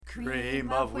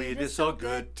Cream of wheat is so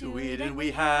good to eat, and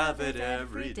we have it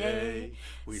every day.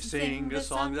 We sing a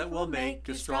song that will make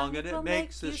us strong, and it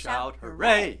makes us shout,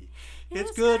 hooray!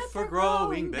 It's good for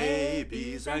growing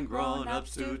babies and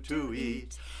grown-ups too to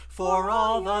eat. For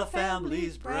all the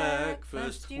family's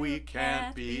breakfast, we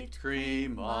can't beat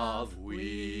cream of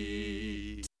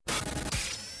wheat.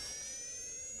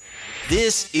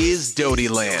 This is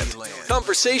Dotyland.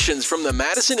 Conversations from the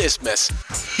Madison Isthmus.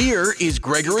 Here is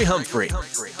Gregory Humphrey.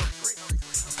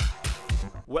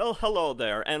 Well, hello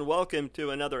there, and welcome to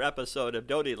another episode of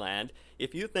Dotyland.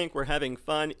 If you think we're having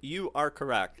fun, you are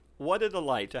correct. What a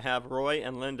delight to have Roy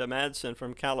and Linda Madsen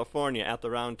from California at the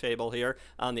round table here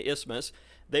on the Isthmus.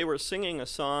 They were singing a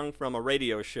song from a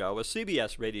radio show, a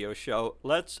CBS radio show,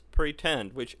 Let's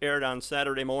Pretend, which aired on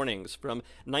Saturday mornings from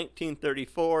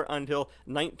 1934 until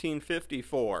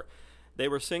 1954. They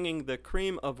were singing the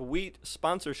Cream of Wheat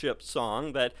sponsorship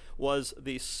song that was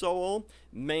the sole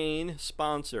main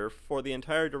sponsor for the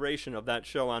entire duration of that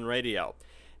show on radio.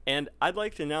 And I'd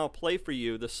like to now play for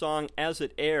you the song as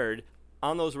it aired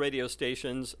on those radio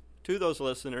stations to those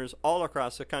listeners all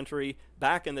across the country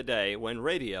back in the day when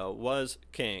radio was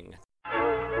king.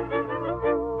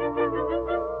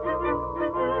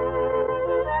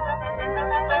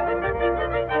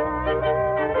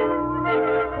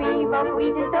 Cream of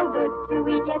wheat is so good to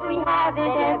eat, yes, we have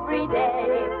it every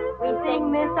day. We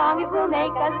sing this song, it will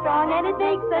make us strong, and it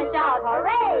makes us shout,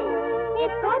 hooray!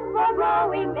 It's good for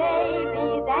growing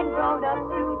babies and grown-ups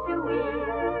too to eat.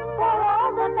 For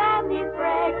all the family's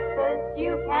breakfast,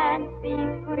 you can't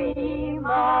beat cream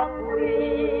of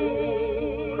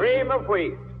wheat. Cream of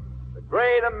Wheat, the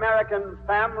great American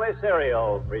family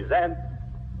cereal, presents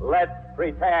Let's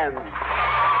Pretend.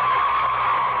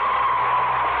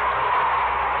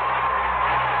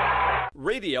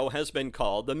 Radio has been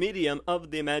called the medium of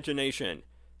the imagination.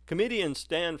 Comedian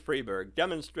Stan Freberg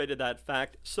demonstrated that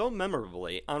fact so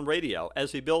memorably on radio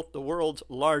as he built the world's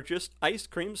largest ice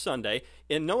cream sundae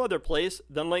in no other place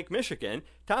than Lake Michigan,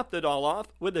 topped it all off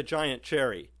with a giant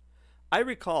cherry. I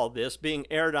recall this being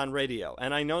aired on radio,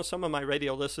 and I know some of my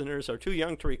radio listeners are too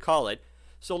young to recall it,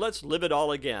 so let's live it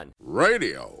all again.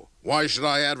 Radio? Why should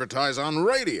I advertise on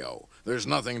radio? There's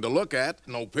nothing to look at,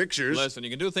 no pictures. Listen, you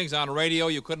can do things on radio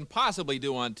you couldn't possibly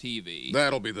do on TV.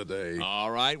 That'll be the day. All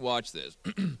right, watch this.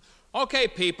 Okay,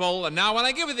 people, and now when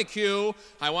I give you the cue,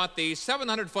 I want the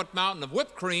 700-foot mountain of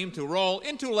whipped cream to roll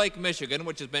into Lake Michigan,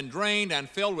 which has been drained and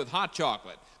filled with hot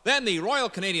chocolate. Then the Royal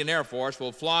Canadian Air Force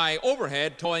will fly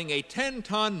overhead towing a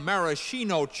 10-ton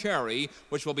maraschino cherry,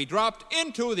 which will be dropped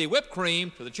into the whipped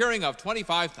cream to the cheering of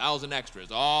 25,000 extras.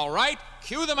 All right,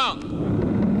 cue the mountain.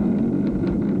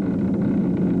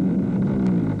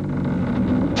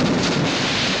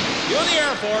 Cue the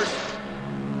Air Force.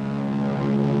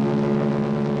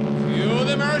 Cue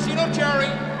the maraschino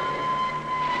cherry.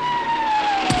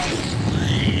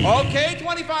 Okay,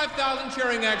 25,000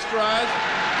 cheering extras.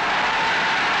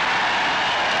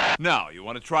 Now, you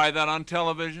want to try that on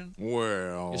television?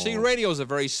 Well... You see, radio is a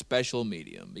very special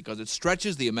medium because it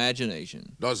stretches the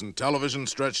imagination. Doesn't television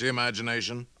stretch the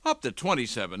imagination? Up to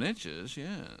 27 inches,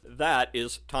 yeah. That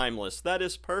is timeless. That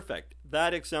is perfect.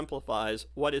 That exemplifies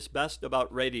what is best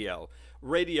about radio.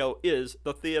 Radio is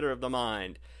the theater of the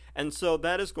mind. And so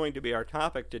that is going to be our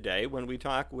topic today when we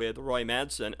talk with Roy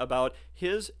Madsen about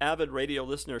his avid radio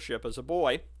listenership as a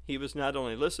boy. He was not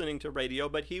only listening to radio,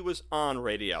 but he was on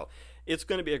radio. It's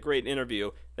going to be a great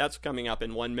interview. That's coming up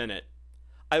in 1 minute.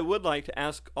 I would like to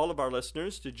ask all of our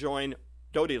listeners to join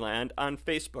Dotyland on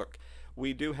Facebook.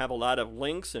 We do have a lot of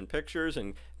links and pictures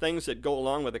and things that go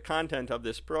along with the content of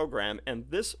this program, and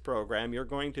this program you're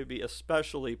going to be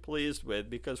especially pleased with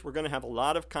because we're going to have a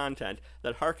lot of content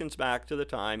that harkens back to the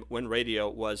time when radio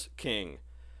was king.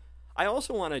 I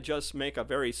also want to just make a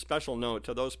very special note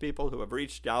to those people who have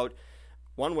reached out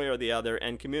one way or the other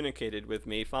and communicated with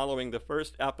me following the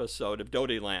first episode of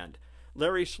Dotyland.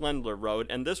 Larry Schlendler wrote,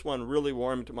 and this one really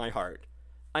warmed my heart.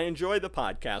 I enjoy the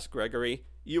podcast, Gregory.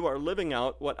 You are living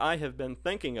out what I have been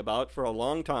thinking about for a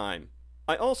long time.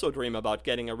 I also dream about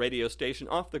getting a radio station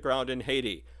off the ground in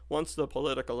Haiti once the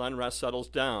political unrest settles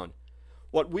down.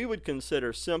 What we would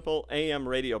consider simple AM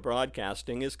radio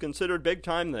broadcasting is considered big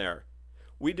time there.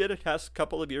 We did a test a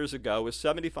couple of years ago with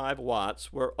 75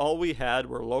 watts where all we had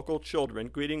were local children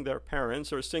greeting their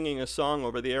parents or singing a song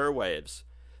over the airwaves.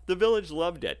 The village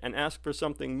loved it and asked for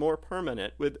something more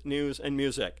permanent with news and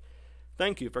music.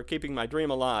 Thank you for keeping my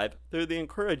dream alive through the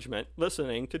encouragement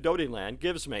listening to Dotyland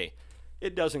gives me.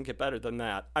 It doesn't get better than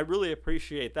that. I really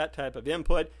appreciate that type of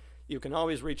input. You can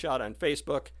always reach out on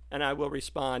Facebook, and I will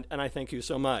respond, and I thank you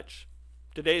so much.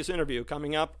 Today's interview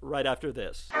coming up right after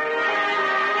this.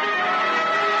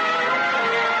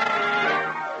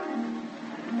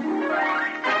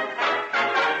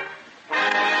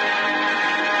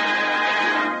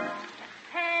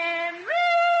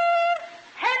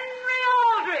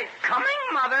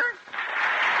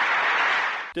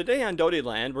 Today on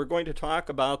Dotyland, we're going to talk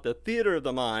about the theater of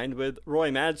the mind with Roy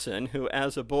Madsen, who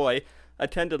as a boy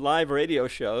attended live radio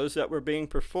shows that were being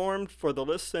performed for the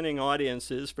listening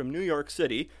audiences from New York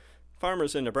City,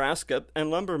 farmers in Nebraska,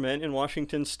 and lumbermen in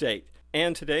Washington State.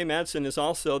 And today, Madsen is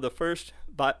also the first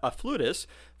flutist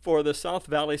for the South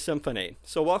Valley Symphony.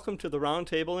 So welcome to the round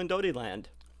table in Dotyland.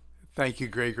 Thank you,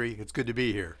 Gregory. It's good to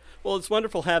be here. Well, it's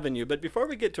wonderful having you. But before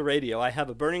we get to radio, I have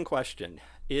a burning question.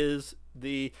 Is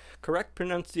the correct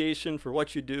pronunciation for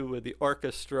what you do with the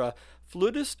orchestra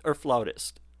flutist or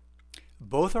flautist?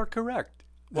 Both are correct.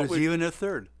 There's even a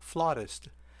third, flautist.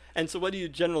 And so what do you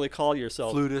generally call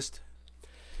yourself? Flutist.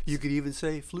 You could even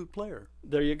say flute player.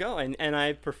 There you go. And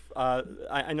I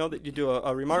know that you do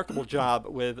a remarkable job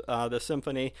with the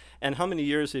symphony. And how many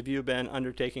years have you been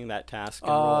undertaking that task?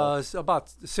 It's about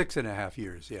 6.5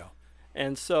 years, yeah.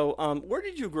 And so where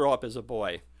did you grow up as a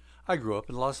boy? I grew up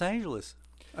in Los Angeles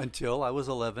until I was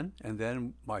 11, and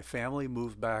then my family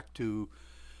moved back to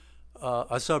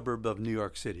a suburb of New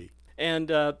York City.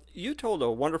 And you told a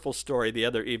wonderful story the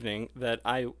other evening that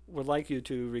I would like you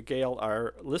to regale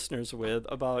our listeners with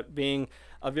about being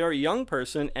a very young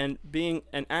person and being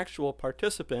an actual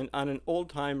participant on an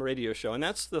old-time radio show. And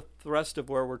that's the thrust of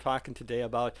where we're talking today,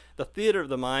 about the theater of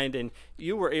the mind. And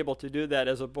you were able to do that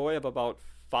as a boy of about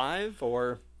 5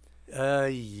 or...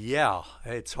 Yeah,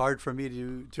 it's hard for me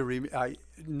to remember.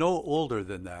 No older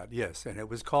than that, yes. And it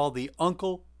was called the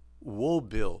Uncle Whoa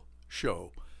Bill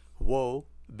Show. Whoa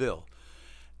Bill.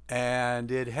 And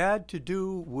it had to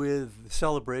do with the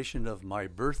celebration of my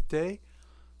birthday.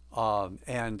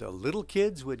 And little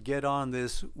kids would get on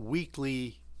this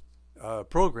weekly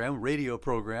radio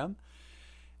program,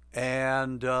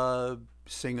 and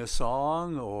sing a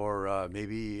song or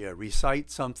maybe recite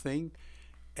something.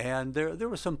 And there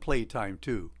was some playtime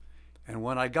too. And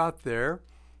when I got there,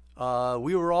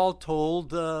 we were all told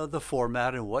the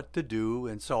format and what to do.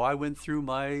 And so I went through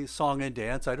my song and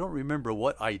dance. I don't remember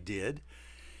what I did.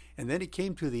 And then it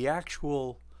came to the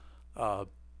actual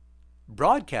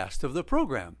broadcast of the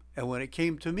program. And when it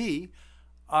came to me,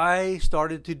 I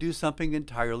started to do something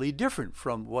entirely different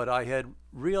from what I had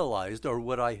realized or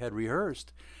what I had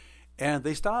rehearsed. And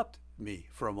they stopped me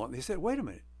for a moment. They said, wait a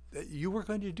minute, you were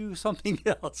going to do something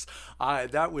else.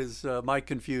 That was my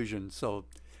confusion. So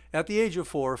at the age of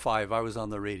 4 or 5, I was on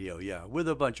the radio, yeah, with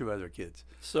a bunch of other kids.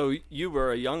 So you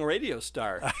were a young radio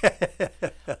star.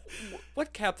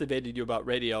 What captivated you about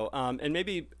radio? And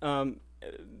maybe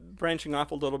branching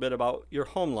off a little bit about your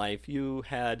home life. You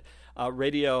had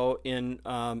radio in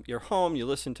your home. You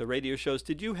listened to radio shows.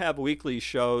 Did you have weekly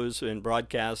shows and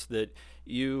broadcasts that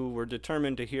you were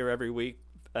determined to hear every week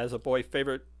as a boy?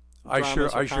 Favorite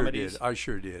dramas or comedies? I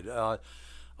sure did.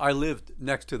 I lived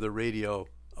next to the radio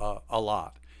a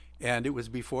lot. And it was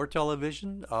before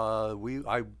television.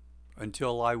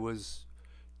 Until I was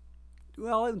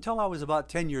about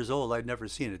 10 years old, I'd never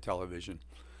seen a television.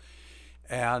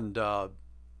 And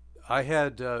I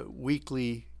had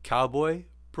weekly cowboy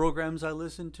programs I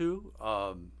listened to.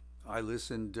 I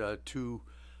listened to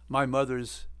my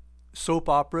mother's soap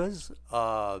operas,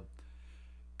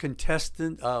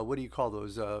 contestant. What do you call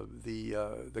those?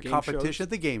 The game competition, shows?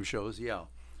 the game shows. Yeah.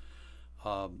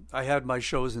 I had my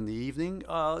shows in the evening.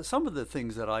 Some of the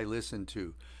things that I listened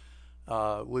to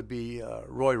would be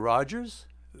Roy Rogers,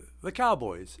 the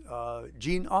Cowboys,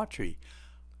 Gene Autry.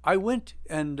 I went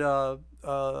and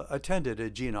attended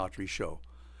a Gene Autry show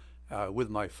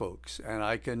with my folks, and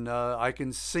I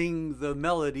can sing the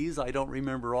melodies. I don't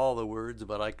remember all the words,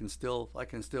 but I can still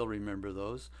remember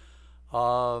those.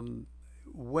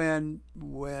 When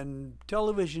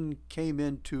television came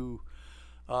into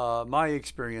my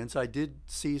experience, I did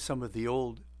see some of the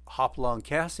old Hopalong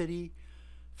Cassidy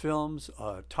films,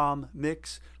 Tom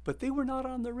Mix, but they were not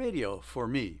on the radio for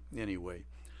me anyway.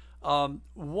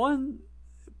 One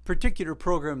particular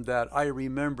program that I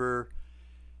remember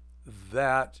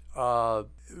that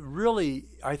really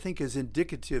I think is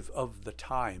indicative of the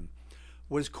time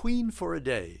was Queen for a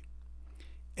Day.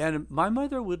 And my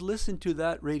mother would listen to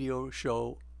that radio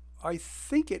show. I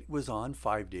think it was on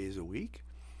 5 days a week.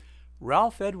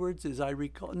 Ralph Edwards, as I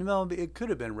recall, no, it could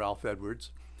have been Ralph Edwards.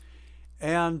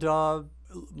 And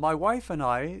my wife and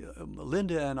I,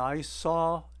 Linda and I,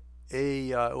 saw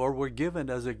or were given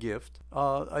as a gift,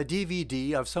 a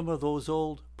DVD of some of those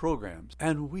old programs.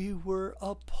 And we were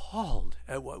appalled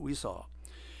at what we saw.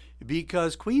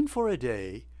 Because Queen for a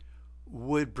Day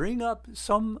would bring up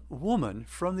some woman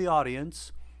from the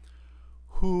audience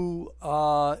who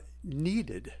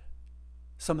needed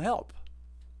some help.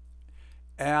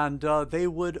 And they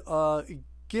would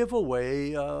give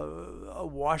away a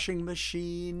washing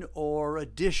machine or a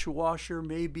dishwasher,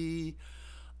 maybe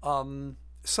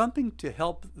something to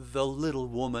help the little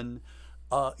woman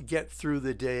get through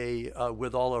the day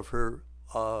with all of her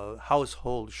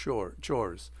household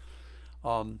chores.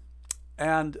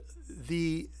 And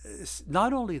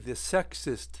not only the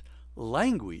sexist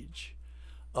language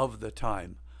of the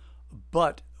time,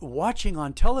 but watching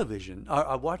on television,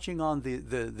 watching on the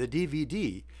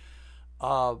DVD,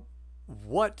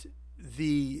 what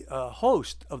the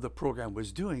host of the program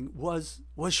was doing was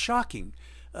shocking,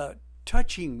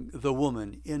 touching the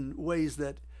woman in ways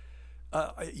that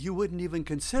you wouldn't even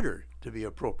consider to be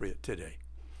appropriate today.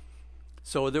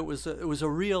 So it was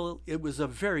a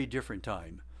very different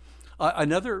time.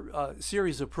 Another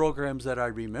series of programs that I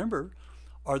remember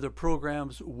are the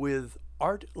programs with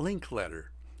Art Linkletter,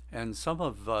 and some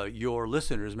of your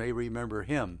listeners may remember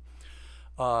him.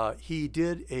 He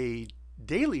did a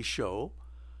daily show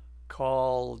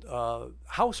called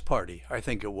House Party, I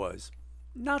think it was.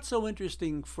 Not so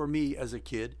interesting for me as a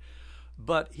kid,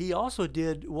 but he also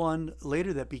did one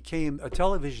later that became a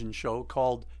television show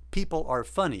called People Are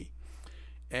Funny.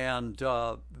 And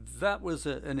that was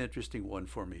an interesting one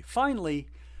for me. Finally,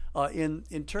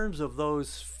 in terms of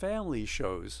those family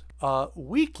shows,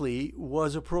 weekly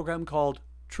was a program called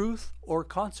Truth or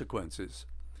Consequences,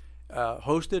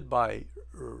 hosted by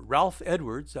Ralph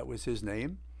Edwards, that was his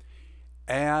name.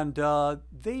 And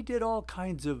they did all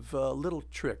kinds of little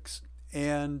tricks.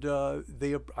 And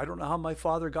I don't know how my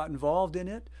father got involved in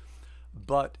it,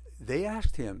 but they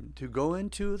asked him to go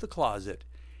into the closet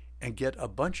and get a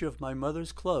bunch of my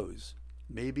mother's clothes,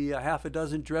 maybe a half a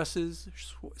dozen dresses,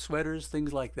 sweaters,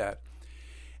 things like that,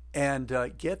 and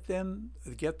get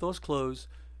those clothes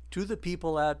to the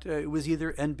people at, it was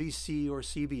either NBC or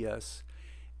CBS,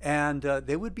 and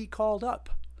they would be called up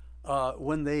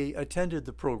when they attended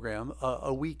the program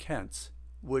a week hence,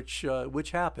 which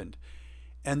happened.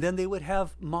 And then they would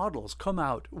have models come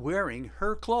out wearing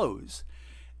her clothes.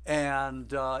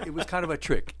 And it was kind of a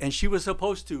trick. And she was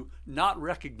supposed to not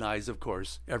recognize, of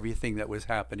course, everything that was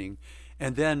happening.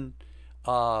 And then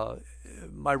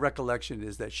my recollection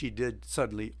is that she did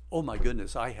suddenly, oh my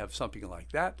goodness, I have something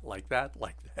like that.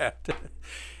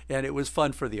 And it was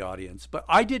fun for the audience. But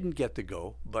I didn't get to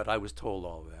go, but I was told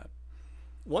all that.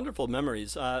 Wonderful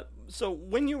memories. So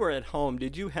when you were at home,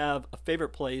 did you have a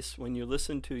favorite place when you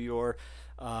listened to your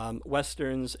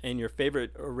Westerns and your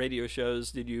favorite radio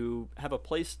shows? Did you have a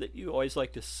place that you always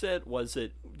liked to sit?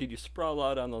 Did you sprawl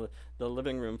out on the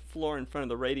living room floor in front of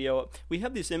the radio? We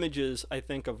have these images, I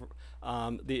think, of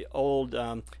the old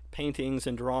paintings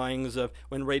and drawings of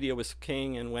when radio was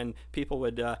king and when people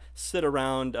would sit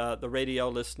around the radio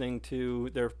listening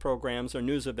to their programs or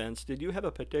news events. Did you have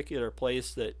a particular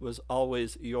place that was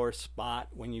always your spot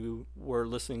when you were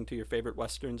listening to your favorite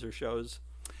Westerns or shows?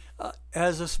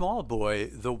 As a small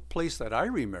boy, the place that I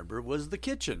remember was the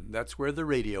kitchen. That's where the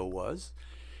radio was.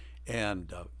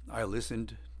 And I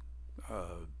listened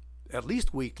at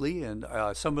least weekly, and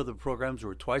some of the programs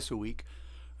were twice a week.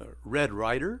 Red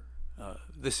Ryder,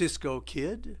 the Cisco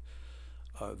Kid,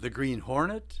 the Green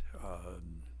Hornet,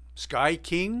 Sky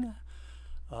King.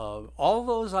 All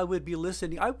those I would be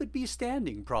listening. I would be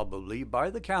standing probably by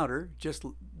the counter, just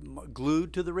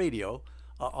glued to the radio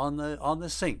on the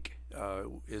sink.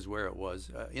 Is where it was,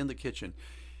 in the kitchen.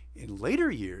 In later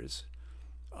years,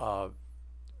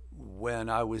 when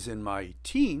I was in my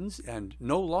teens and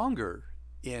no longer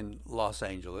in Los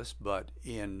Angeles, but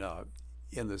in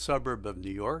the suburb of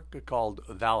New York called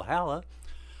Valhalla,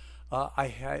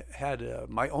 I had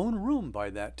my own room by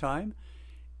that time,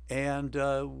 and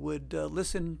would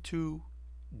listen to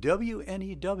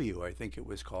WNEW, I think it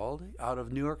was called, out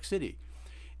of New York City.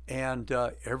 And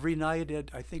every night at,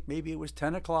 I think maybe it was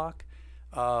 10 o'clock,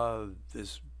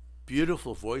 this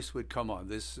beautiful voice would come on,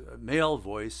 this male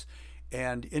voice,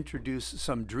 and introduce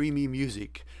some dreamy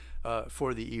music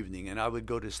for the evening. And I would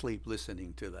go to sleep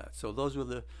listening to that. So those were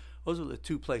the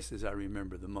two places I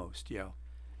remember the most, yeah.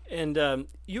 And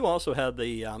you also had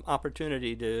the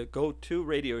opportunity to go to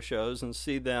radio shows and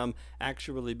see them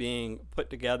actually being put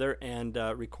together and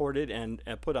recorded and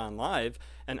put on live.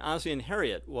 And Ozzie and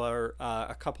Harriet were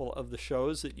a couple of the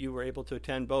shows that you were able to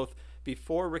attend, both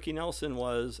before Ricky Nelson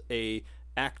was a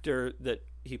actor that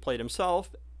he played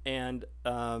himself, and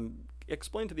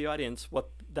explain to the audience what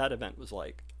that event was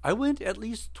like. I went at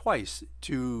least twice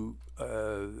to,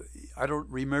 I don't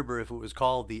remember if it was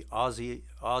called the Ozzie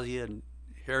and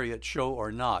Harriet show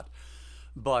or not,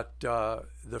 but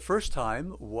the first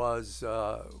time was,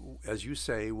 as you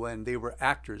say, when they were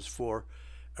actors for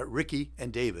Ricky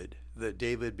and David, the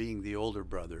David being the older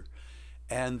brother.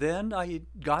 And then I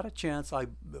got a chance,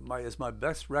 as my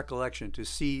best recollection, to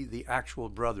see the actual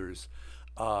brothers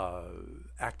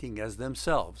acting as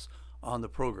themselves on the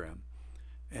program.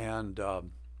 And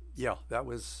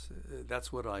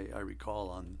that's what I recall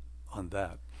on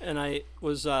that. And I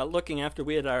was looking after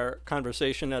we had our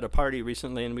conversation at a party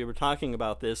recently, and we were talking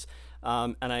about this.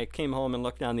 And I came home and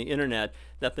looked on the internet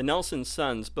that the Nelson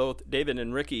sons, both David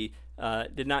and Ricky,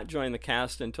 did not join the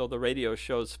cast until the radio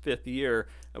show's 5th year,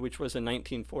 which was in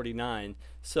 1949.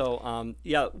 So,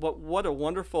 what a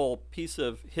wonderful piece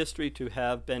of history to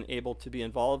have been able to be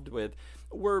involved with.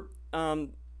 Were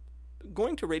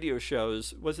going to radio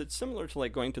shows, was it similar to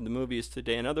like going to the movies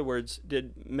today? In other words,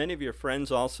 did many of your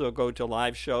friends also go to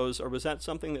live shows, or was that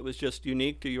something that was just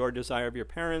unique to your desire of your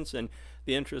parents and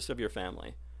the interests of your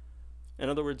family? In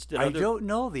other words, I don't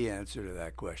know the answer to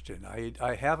that question.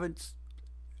 I haven't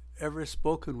ever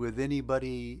spoken with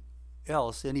anybody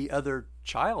else, any other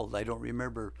child. I don't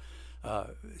remember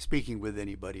speaking with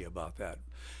anybody about that.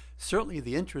 Certainly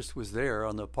the interest was there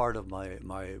on the part of my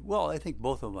I think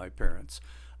both of my parents.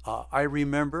 I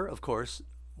remember, of course,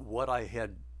 what I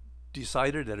had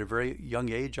decided at a very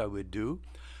young age I would do.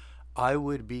 I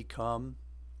would become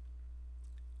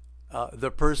the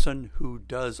person who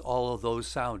does all of those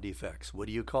sound effects. What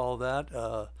do you call that?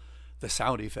 The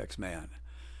sound effects man.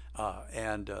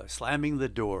 And slamming the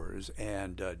doors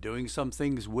and doing some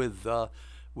things with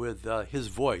his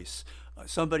voice.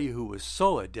 Somebody who was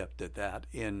so adept at that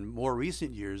in more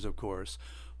recent years, of course,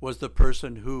 was the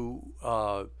person who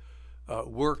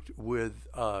worked with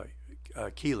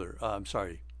Keeler. I'm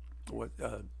sorry,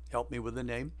 help me with the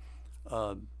name.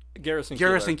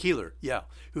 Garrison Keeler, yeah,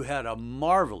 who had a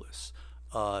marvelous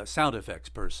sound effects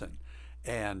person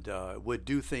and would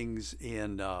do things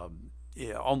in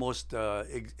almost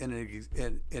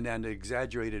in an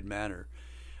exaggerated manner,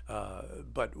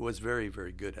 but was very,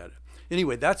 very good at it.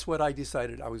 Anyway, that's what I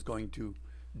decided I was going to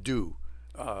do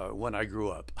when I grew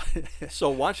up. So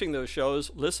watching those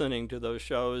shows, listening to those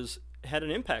shows had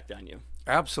an impact on you.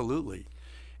 Absolutely.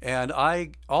 And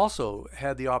I also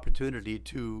had the opportunity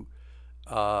to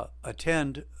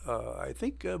attend, I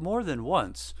think more than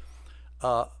once,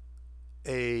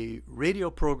 a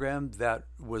radio program that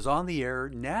was on the air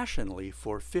nationally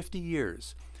for 50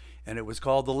 years. And it was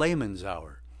called the Layman's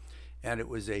Hour. And it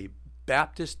was a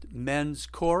Baptist men's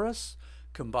chorus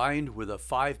combined with a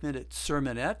 5-minute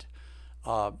sermonette.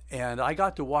 And I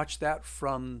got to watch that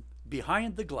from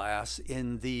behind the glass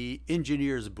in the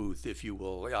engineer's booth, if you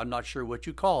will. I'm not sure what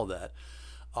you call that.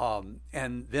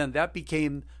 And then that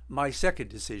became my second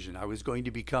decision. I was going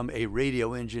to become a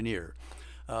radio engineer.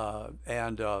 But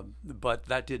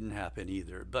that didn't happen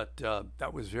either. But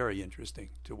that was very interesting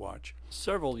to watch.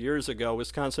 Several years ago,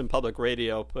 Wisconsin Public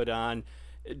Radio put on,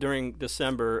 during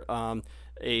December,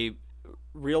 a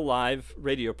real live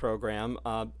radio program,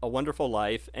 A Wonderful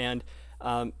Life. And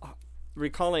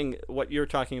recalling what you're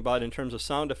talking about in terms of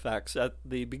sound effects, at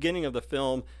the beginning of the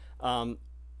film,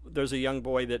 there's a young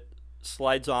boy that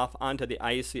slides off onto the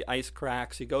ice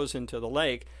cracks, he goes into the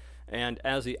lake, and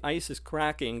as the ice is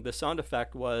cracking, the sound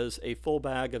effect was a full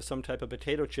bag of some type of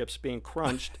potato chips being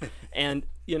crunched and,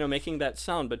 making that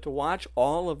sound. But to watch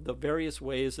all of the various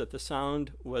ways that the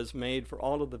sound was made for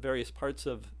all of the various parts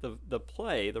of the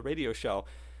play, the radio show,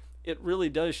 it really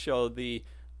does show the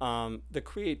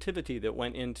creativity that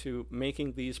went into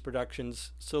making these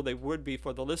productions so they would be,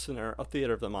 for the listener, a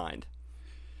theater of the mind.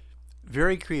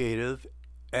 Very creative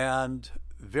and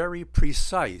very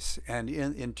precise. And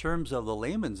in terms of the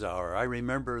Layman's Hour, I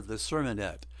remember the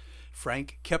sermonette.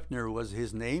 Frank Kepner was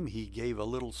his name. He gave a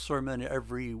little sermon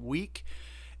every week,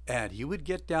 and he would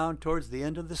get down towards the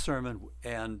end of the sermon,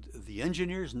 and the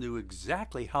engineers knew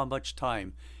exactly how much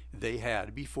time they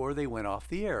had before they went off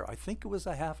the air. I think it was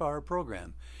a half-hour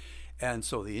program. And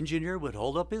so the engineer would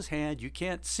hold up his hand. You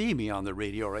can't see me on the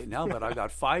radio right now, but I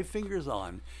got 5 fingers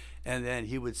on. And then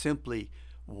he would simply,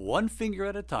 one finger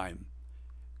at a time,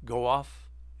 go off,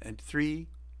 and 3,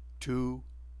 2,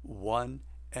 1,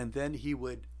 and then he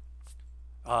would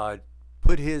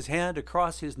put his hand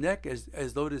across his neck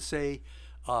as though to say,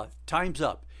 time's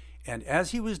up. And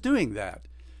as he was doing that,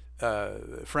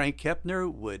 Frank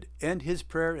Kepner would end his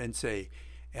prayer and say,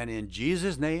 and in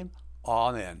Jesus' name,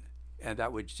 amen. And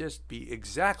that would just be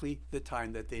exactly the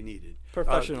time that they needed.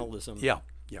 Professionalism. Yeah.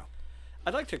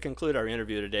 I'd like to conclude our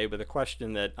interview today with a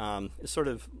question that is sort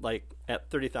of like at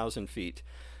 30,000 feet.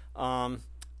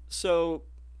 So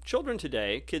children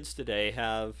today, kids today,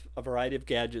 have a variety of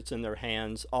gadgets in their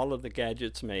hands. All of the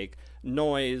gadgets make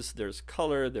noise, there's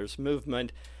color, there's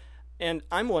movement. And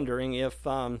I'm wondering if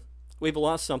we've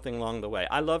lost something along the way.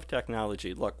 I love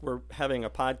technology. Look, we're having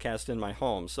a podcast in my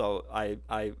home, so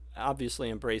I obviously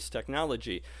embrace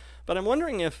technology. But I'm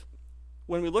wondering if,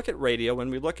 when we look at radio, when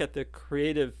we look at the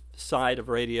creative side of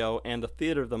radio and the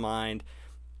theater of the mind,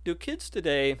 do kids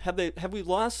today, have we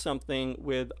lost something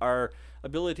with our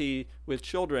ability with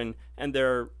children and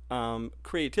their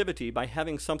creativity by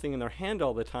having something in their hand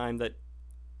all the time, that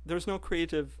there's no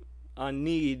creative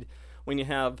need when you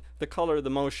have the color, the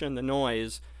motion, the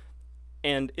noise?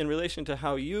 And in relation to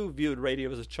how you viewed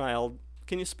radio as a child,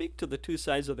 can you speak to the two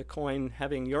sides of the coin,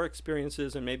 having your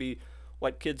experiences and maybe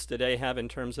what kids today have in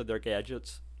terms of their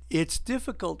gadgets? It's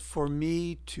difficult for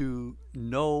me to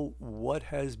know what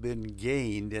has been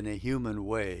gained in a human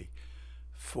way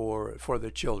for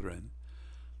the children.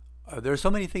 There are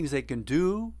so many things they can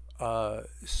do,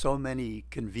 so many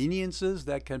conveniences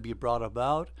that can be brought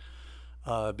about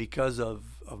because of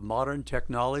modern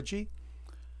technology.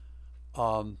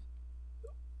 I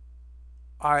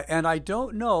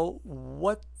don't know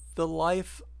what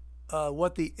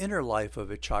the inner life of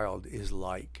a child is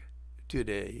like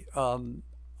today.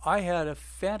 I had a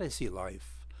fantasy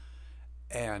life,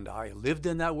 and I lived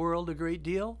in that world a great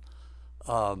deal.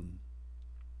 And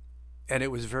it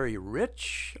was very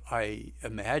rich. I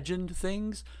imagined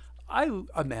things. I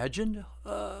imagined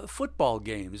football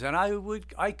games, and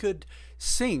I could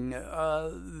sing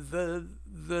the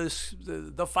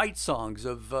fight songs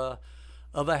of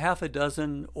a half a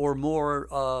dozen or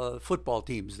more football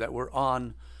teams that were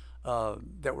on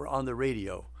the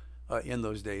radio in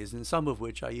those days, and some of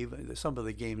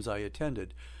the games I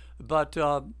attended. But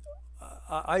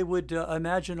I would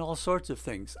imagine all sorts of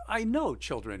things. I know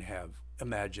children have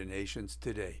imaginations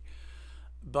today,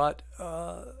 but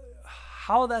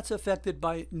how that's affected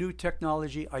by new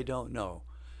technology, I don't know.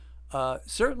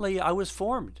 Certainly I was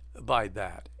formed by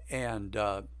that, and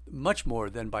much more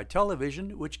than by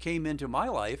television, which came into my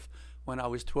life when I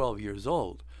was 12 years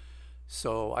old.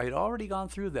 So I had already gone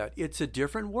through that. It's a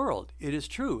different world, it is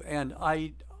true, and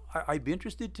I'd be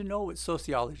interested to know what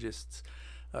sociologists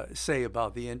say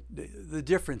about the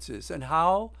differences and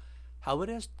how it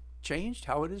has changed,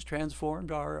 how it has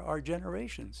transformed our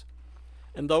generations.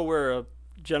 And though we're a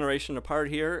generation apart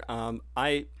here,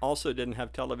 I also didn't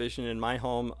have television in my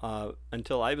home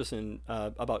until I was in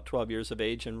about 12 years of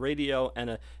age, and radio and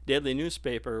a daily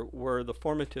newspaper were the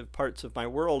formative parts of my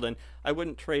world, and I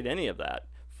wouldn't trade any of that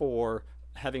for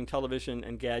having television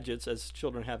and gadgets as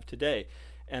children have today.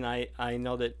 And I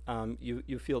know that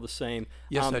you feel the same.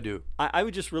 Yes, I do. I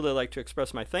would just really like to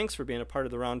express my thanks for being a part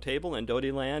of the Round Table in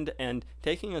Dotyland and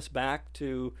taking us back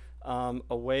to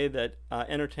a way that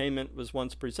entertainment was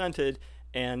once presented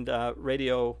and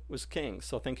radio was king.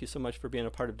 So thank you so much for being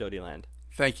a part of Dotyland.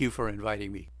 Thank you for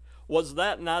inviting me. Was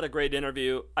that not a great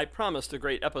interview? I promised a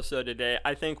great episode today.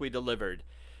 I think we delivered.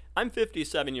 I'm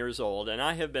 57 years old, and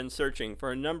I have been searching for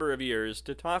a number of years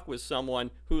to talk with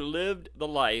someone who lived the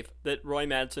life that Roy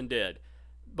Madsen did,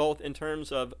 both in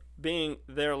terms of being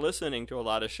there listening to a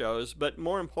lot of shows, but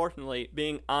more importantly,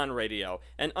 being on radio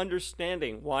and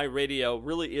understanding why radio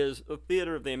really is the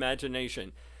theater of the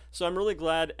imagination. So I'm really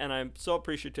glad, and I'm so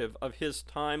appreciative of his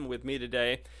time with me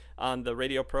today on the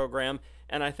radio program,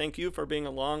 and I thank you for being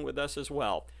along with us as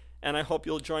well. And I hope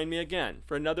you'll join me again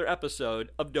for another episode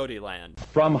of Dotyland.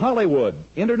 From Hollywood,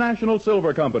 International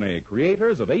Silver Company,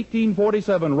 creators of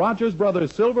 1847 Rogers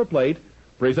Brothers Silver Plate,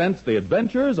 presents The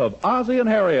Adventures of Ozzie and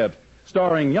Harriet,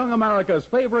 starring young America's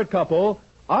favorite couple,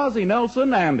 Ozzie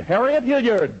Nelson and Harriet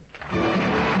Hilliard.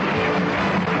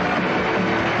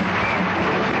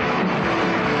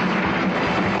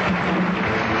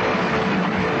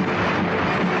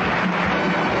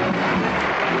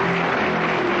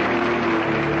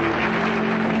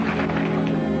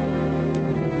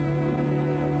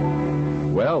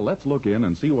 Well, let's look in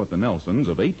and see what the Nelsons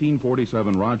of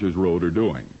 1847 Rogers Road are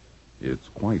doing. It's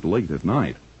quite late at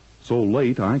night. So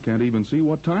late, I can't even see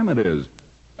what time it is.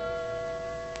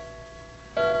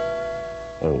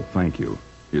 Oh, thank you.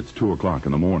 It's 2 o'clock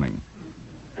in the morning.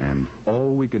 And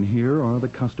all we can hear are the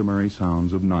customary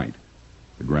sounds of night.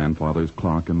 The grandfather's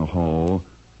clock in the hall,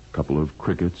 a couple of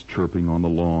crickets chirping on the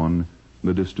lawn,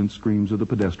 the distant screams of the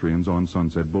pedestrians on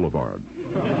Sunset Boulevard.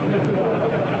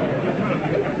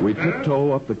 We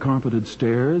tiptoe up the carpeted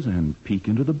stairs and peek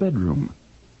into the bedroom.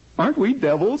 Aren't we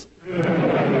devils?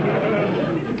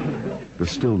 The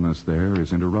stillness there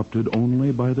is interrupted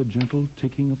only by the gentle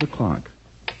ticking of the clock.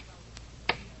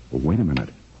 Oh, wait a minute.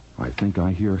 I think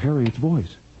I hear Harriet's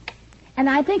voice. And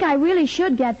I think I really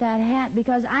should get that hat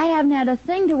because I haven't had a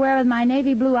thing to wear with my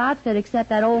navy blue outfit except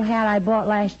that old hat I bought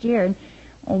last year.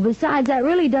 And, besides, that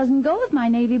really doesn't go with my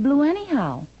navy blue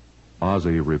anyhow.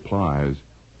 Ozzie replies,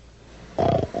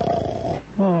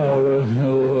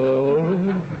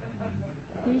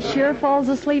 He sure falls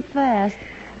asleep fast.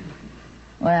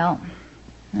 Well,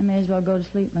 I may as well go to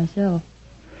sleep myself.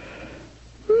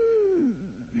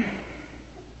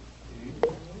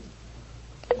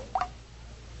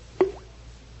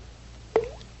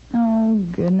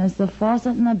 goodness, the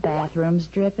faucet in the bathroom's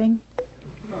dripping.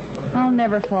 I'll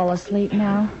never fall asleep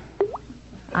now.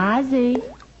 Ozzie.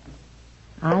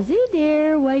 Ozzie,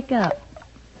 dear, wake up.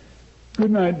 Good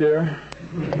night, dear.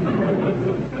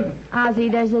 Ozzie,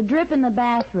 there's a drip in the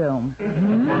bathroom.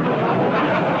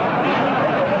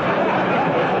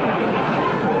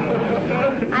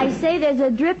 I say there's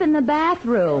a drip in the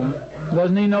bathroom.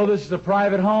 Doesn't he know this is a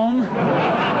private home?